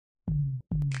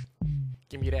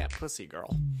Give me that pussy,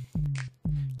 girl.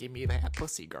 Give me that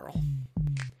pussy, girl.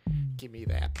 Give me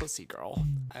that pussy, girl.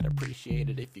 I'd appreciate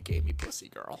it if you gave me pussy,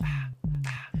 girl.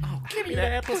 Oh, give me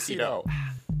that pussy, though.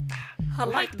 I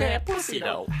like that pussy,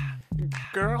 though.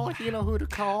 Girl, you know who to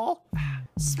call?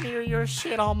 Smear your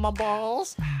shit on my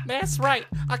balls. That's right,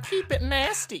 I keep it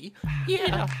nasty.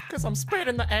 Yeah, cause I'm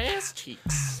spreading the ass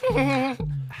cheeks. God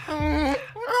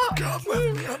left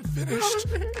me unfinished.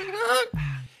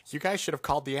 You guys should have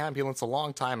called the ambulance a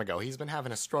long time ago. He's been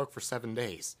having a stroke for 7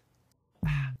 days.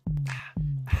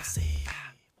 Pussy.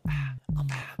 I'm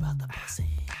all about the pussy.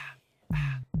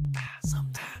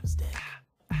 Sometimes dick.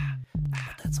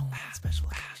 But that's only on special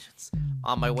occasions.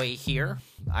 On my way here,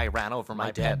 I ran over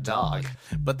my dead dog.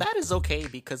 But that is okay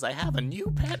because I have a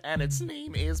new pet and its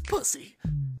name is Pussy.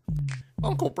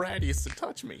 Uncle Brad used to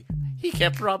touch me. He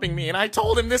kept rubbing me and I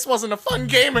told him this wasn't a fun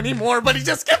game anymore, but he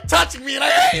just kept touching me and I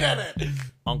hated it.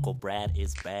 Uncle Brad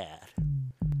is bad.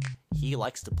 He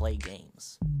likes to play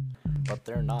games, but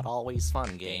they're not always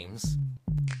fun games.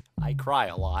 I cry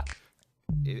a lot.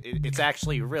 It's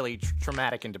actually really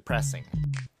traumatic and depressing.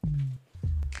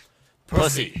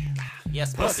 Pussy.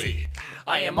 Yes, pussy.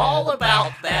 I am all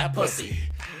about that pussy.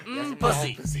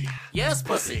 Pussy. Yes,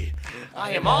 pussy.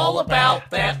 I am all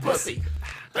about that pussy.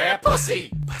 That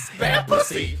pussy. That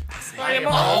pussy. I am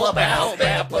all about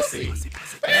that pussy.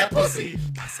 That pussy.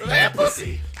 That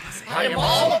pussy. I am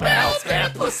all about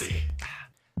that pussy.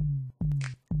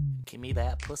 Give me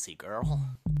that pussy, girl.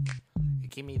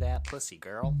 Give me that pussy,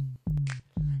 girl.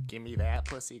 Give me that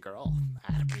pussy, girl.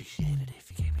 I'd appreciate it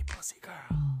if you gave me pussy,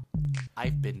 girl.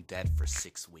 I've been dead for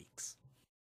 6 weeks.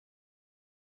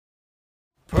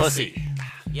 Pussy.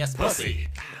 Yes, pussy.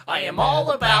 I am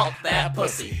all about that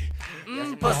pussy.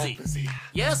 Pussy.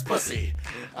 Yes, pussy.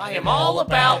 I am all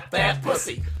about that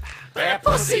pussy. That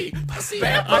pussy. That pussy.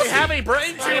 I have a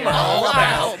brain tumor. I am all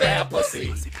about that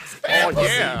pussy. Oh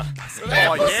yeah.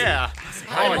 Oh yeah.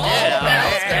 I'm Oh all yeah.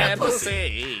 about that And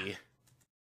pussy.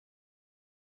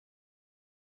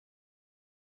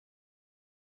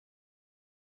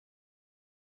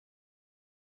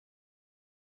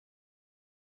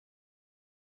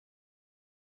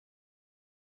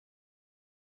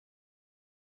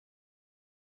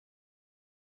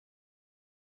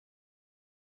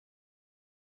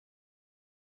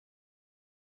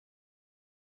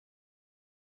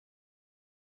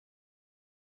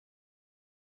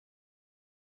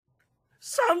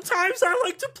 Sometimes I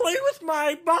like to play with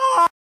my ball.